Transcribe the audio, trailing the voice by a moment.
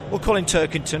Well, Colin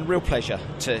Turkington, real pleasure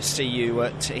to see you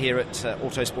here at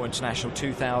Autosport International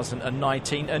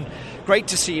 2019, and great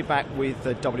to see you back with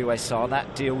WSR.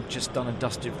 That deal just done and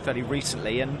dusted fairly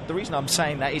recently, and the reason I'm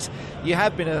saying that is you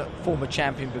have been a former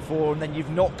champion before and then you've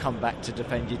not come back to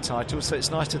defend your title, so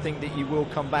it's nice to think that you will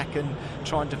come back and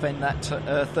try and defend that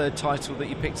third title that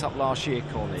you picked up last year,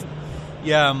 Colin.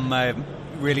 Yeah, I'm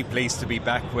really pleased to be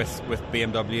back with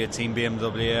BMW, Team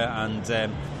BMW,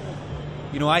 and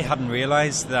I hadn't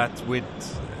realised that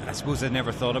I suppose I'd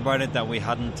never thought about it, that we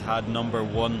hadn't had number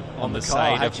one on the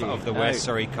side of the West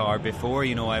Surrey car before.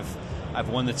 I've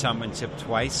won the championship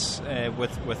twice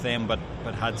with them, but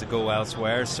had to go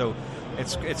elsewhere. So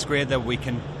it's great that we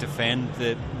can defend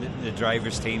the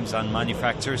drivers' teams and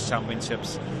manufacturers'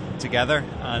 championships together,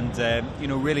 and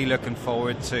really looking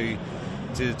forward to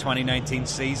the 2019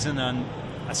 season, and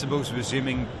I suppose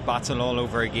resuming battle all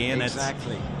over again.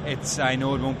 Exactly. I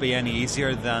know it won't be any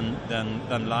easier than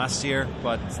last year,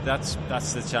 but that's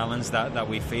the challenge that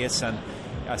we face, and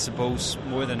I suppose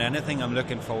more than anything I'm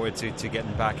looking forward to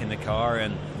getting back in the car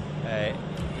and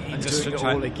just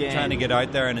trying to get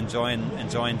out there and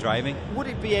enjoying driving. Would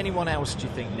it be anyone else, do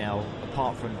you think, now,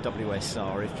 apart from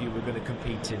WSR, if you were going to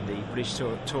compete in the British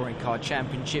Touring Car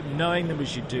Championship, knowing them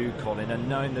as you do, Colin, and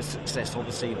knowing the success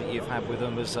obviously that you've had with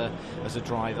them as a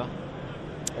driver?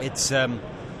 It's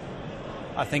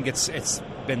I think it's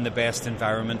been the best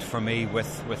environment for me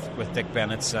with Dick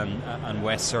Bennett's and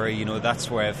West Surrey. That's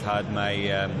where I've had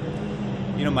my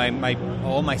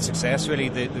all my success, really.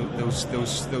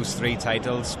 Those three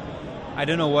titles. I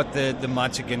don't know what the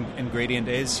magic ingredient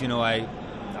is.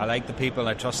 I like the people,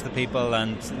 I trust the people,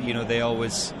 and they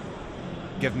always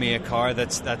give me a car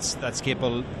that's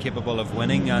capable of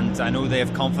winning, and I know they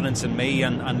have confidence in me,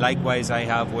 and likewise I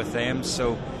have with them.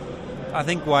 So I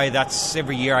think why that's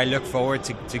every year I look forward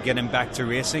to getting back to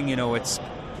racing. It's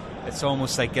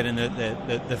almost like getting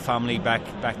the family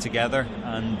back together,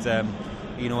 and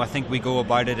I think we go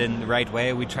about it in the right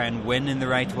way. We try and win in the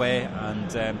right way,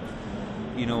 and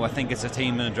I think as a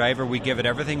team and a driver, we give it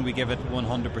everything. We give it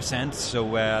 100%.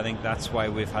 So I think that's why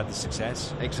we've had the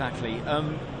success. Exactly.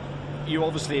 You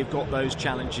obviously have got those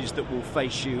challenges that will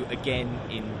face you again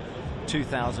in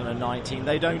 2019.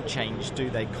 They don't change, do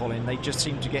they, Colin? They just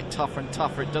seem to get tougher and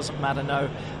tougher. It doesn't matter, no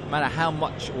matter how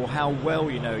much or how well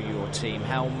you know your team,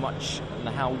 how much and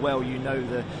how well you know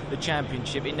the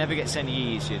championship. It never gets any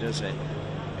easier, does it?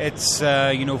 It's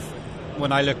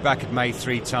when I look back at my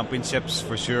three championships,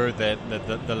 for sure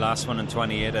the last one in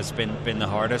 28 has been the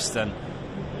hardest, and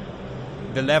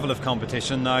the level of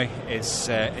competition now is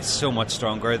so much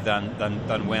stronger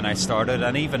than when I started.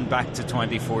 And even back to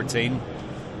 2014,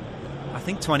 I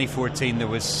think 2014 there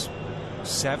was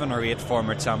 7 or 8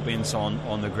 former champions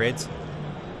on the grid,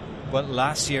 but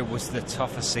last year was the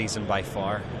toughest season by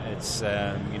far. It's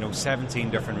 17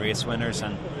 different race winners,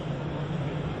 and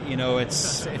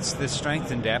it's the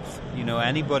strength and depth.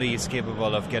 Anybody is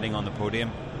capable of getting on the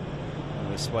podium.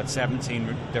 It was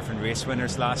 17 different race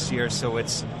winners last year, so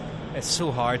it's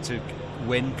so hard to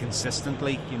win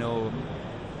consistently.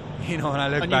 When I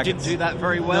look back, you didn't do that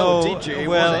very well, no, did you?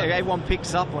 Well, everyone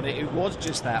picks up on it. It was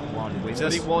just that one win,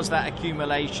 but it was that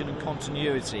accumulation and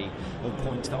continuity of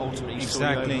points that ultimately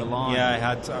saw you over the line. Yeah, I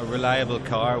had a reliable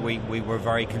car. We were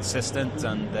very consistent,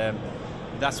 and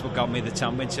that's what got me the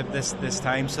championship this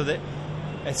time. So that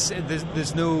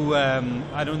there's no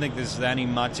I don't think there's any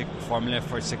magic formula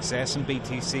for success in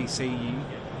BTCC.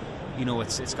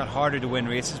 It's got harder to win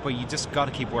races, but you just got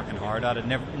to keep working hard at it.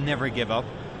 Never give up,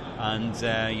 and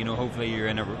hopefully you're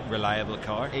in a reliable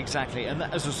car. Exactly, and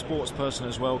as a sports person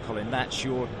as well, Colin, that's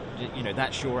your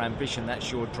ambition,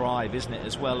 that's your drive, isn't it,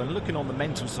 as well? And looking on the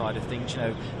mental side of things,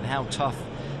 and how tough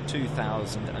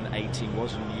 2018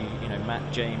 was, and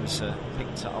Matt James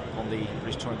picked up on the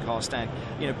British Touring Car stand.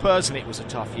 Personally, it was a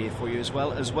tough year for you as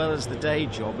well as the day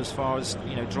job. As far as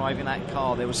driving that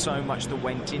car, there was so much that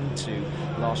went into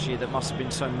last year that must have been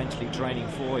so mentally draining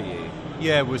for you.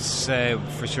 Yeah, it was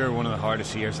for sure one of the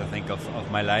hardest years, I think,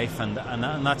 of my life, and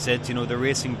that's it. The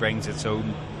racing brings its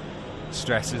own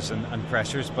stresses and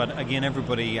pressures, but again,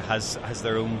 everybody has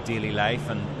their own daily life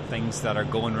and things that are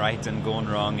going right and going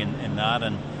wrong in that.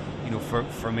 And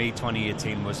for me,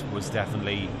 2018 was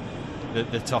definitely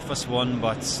the toughest one,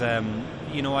 but as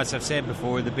I've said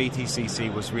before, the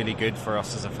BTCC was really good for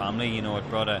us as a family. It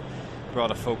brought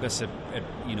a focus, it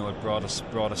brought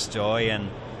us joy, and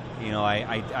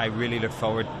I really look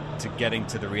forward to getting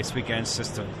to the race weekends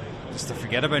just to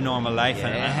forget about normal life. Yeah,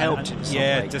 and it helped.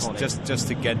 Just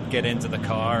to get into the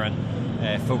car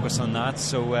and focus on that.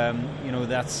 So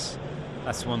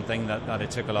that's one thing that I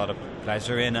took a lot of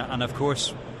pleasure in, and of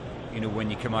course when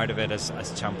you come out of it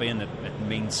as champion, it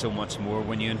means so much more.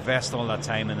 When you invest all that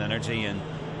time and energy, and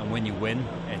when you win,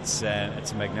 it's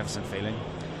a magnificent feeling.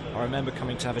 I remember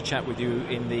coming to have a chat with you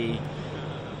in the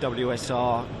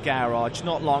WSR garage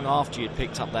not long after you'd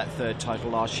picked up that third title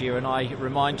last year, and I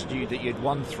reminded you that you'd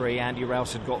won 3, Andy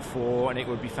Rouse had got 4, and it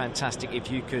would be fantastic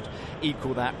if you could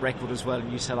equal that record as well,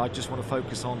 and you said, I just want to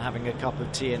focus on having a cup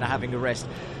of tea and having a rest.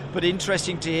 But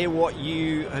interesting to hear what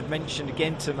you had mentioned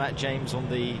again to Matt James on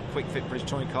the Quick Fit British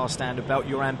Touring Car stand about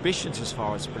your ambitions as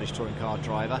far as a British Touring Car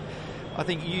driver. I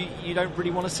think you don't really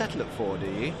want to settle at 4, do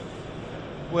you?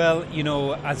 Well,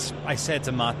 as I said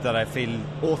to Matt, that I feel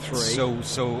or 3.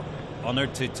 So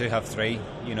honoured to have 3.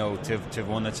 To have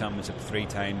won the championship 3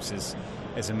 times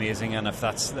is amazing, and if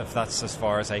that's as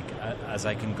far as I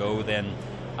can go, then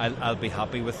I'll be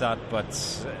happy with that.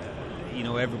 But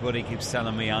everybody keeps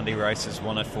telling me Andy Rouse has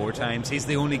won it 4 times. He's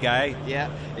the only guy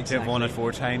to have won it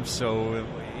 4 times. So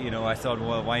I thought,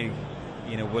 well, why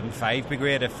wouldn't 5 be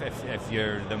great if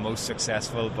you're the most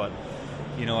successful? But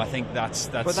I think that's.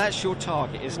 But that's your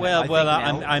target, isn't it? Well,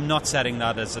 I'm not setting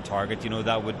that as a target.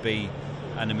 That would be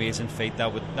an amazing feat.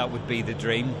 That would be the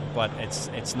dream. But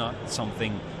it's not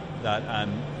something that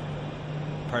I'm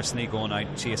personally going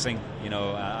out chasing.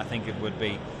 I think it would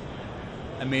be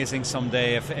amazing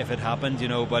someday if it happened.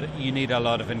 But you need a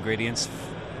lot of ingredients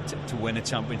to win a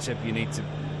championship. You need to.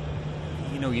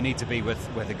 You need to be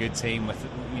with a good team, with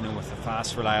a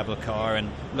fast, reliable car,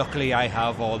 and luckily I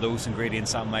have all those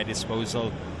ingredients at my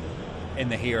disposal in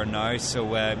the here and now.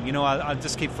 So I'll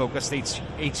just keep focused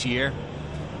each year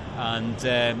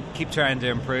and keep trying to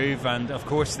improve. And of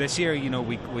course, this year,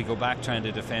 we go back trying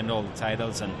to defend all the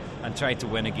titles and try to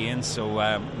win again. So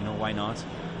why not?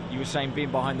 You were saying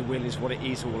being behind the wheel is what it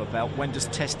is all about. When does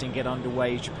testing get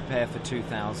underway as you prepare for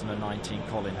 2019,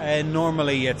 Colin?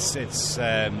 Normally it's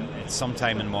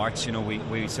sometime in March.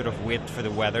 We sort of wait for the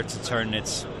weather to turn.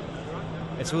 It's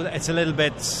a little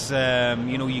bit.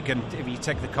 You can, if you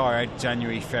take the car out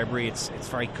January, February, it's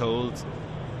very cold,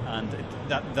 and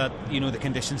that the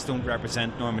conditions don't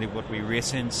represent normally what we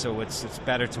race in. So it's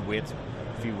better to wait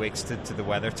a few weeks to the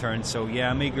weather turn. So yeah,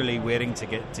 I'm eagerly waiting to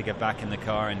get back in the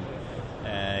car and.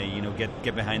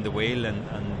 Get behind the wheel,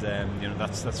 and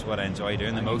that's what I enjoy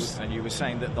doing the most. And you were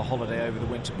saying that the holiday over the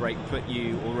winter break put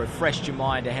you or refreshed your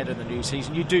mind ahead of the new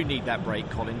season. You do need that break,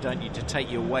 Colin, don't you, to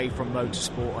take you away from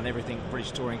motorsport and everything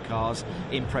British Touring Cars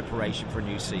in preparation for a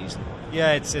new season?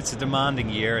 Yeah, it's a demanding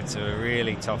year. It's a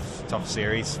really tough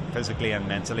series, physically and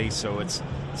mentally. So it's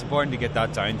important to get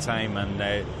that downtime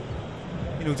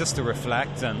and just to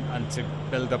reflect and to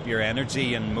build up your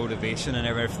energy and motivation and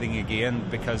everything again,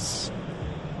 because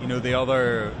the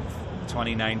other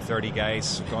 29, 30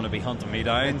 guys are going to be hunting me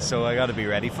down, so I got to be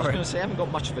ready for it. I was going to say, I haven't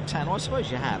got much of a tan. I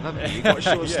suppose you have, haven't you? You've got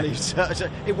short sleeves.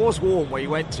 It was warm where you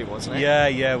went to, wasn't it?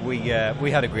 Yeah.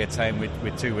 We had a great time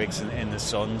with 2 weeks in the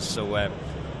sun. So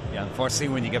unfortunately,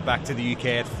 when you get back to the UK,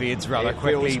 it fades rather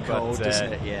quickly. Feels cold,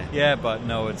 doesn't it? Yeah, but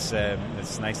no, it's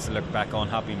nice to look back on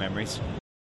happy memories.